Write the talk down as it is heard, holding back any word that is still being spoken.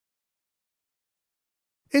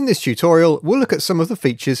In this tutorial, we'll look at some of the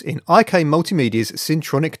features in IK Multimedia's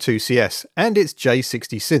Syntronik 2CS and its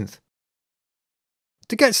J60 synth.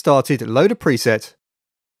 To get started, load a preset,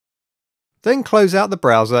 then close out the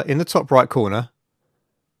browser in the top right corner,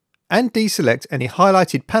 and deselect any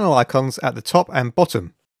highlighted panel icons at the top and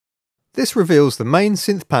bottom. This reveals the main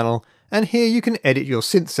synth panel, and here you can edit your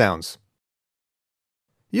synth sounds.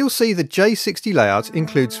 You'll see the J60 layout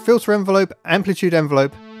includes filter envelope, amplitude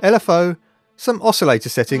envelope, LFO, some oscillator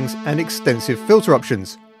settings and extensive filter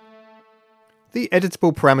options. The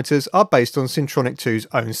editable parameters are based on Syntronik 2's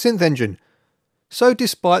own synth engine, so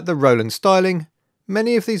despite the Roland styling,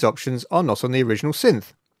 many of these options are not on the original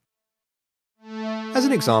synth. As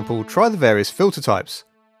an example, try the various filter types.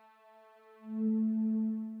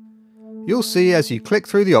 You'll see as you click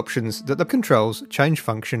through the options that the controls change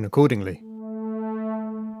function accordingly.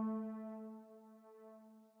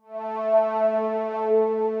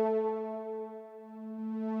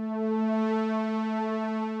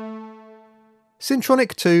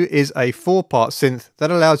 Syntronik 2 is a 4-part synth that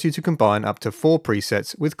allows you to combine up to 4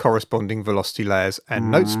 presets with corresponding velocity layers and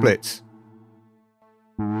note splits.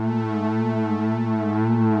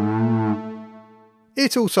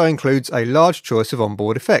 It also includes a large choice of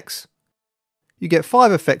onboard effects. You get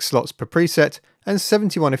 5 effects slots per preset and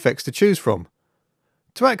 71 effects to choose from.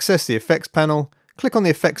 To access the effects panel, click on the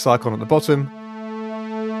effects icon at the bottom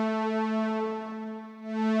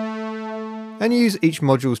and use each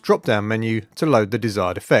module's drop-down menu to load the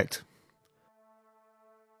desired effect.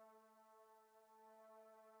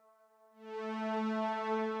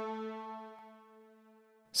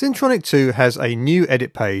 Syntronik 2 has a new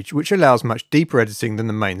edit page which allows much deeper editing than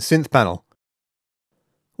the main synth panel.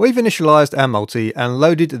 We've initialised our multi and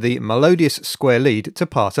loaded the melodious square lead to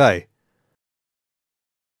part A.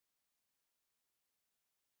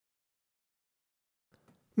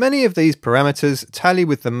 Many of these parameters tally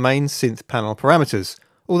with the main synth panel parameters,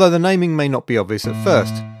 although the naming may not be obvious at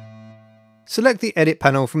first. Select the edit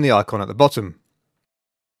panel from the icon at the bottom.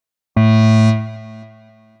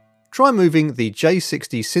 Try moving the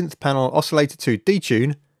J60 synth panel oscillator to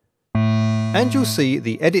detune, and you'll see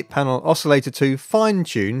the edit panel oscillator to fine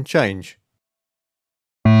tune change.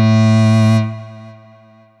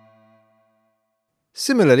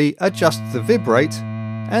 Similarly, adjust the vibrate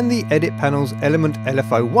and the edit panel's element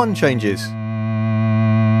LFO1 changes.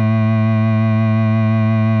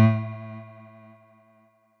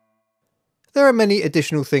 There are many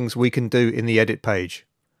additional things we can do in the edit page.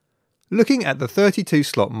 Looking at the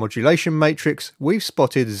 32-slot modulation matrix, we've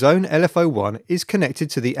spotted zone LFO1 is connected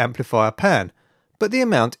to the amplifier pan, but the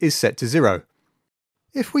amount is set to 0.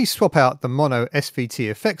 If we swap out the mono SVT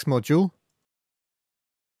effects module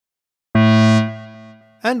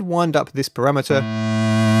and wind up this parameter,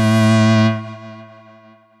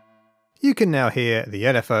 you can now hear the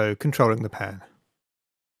LFO controlling the pan.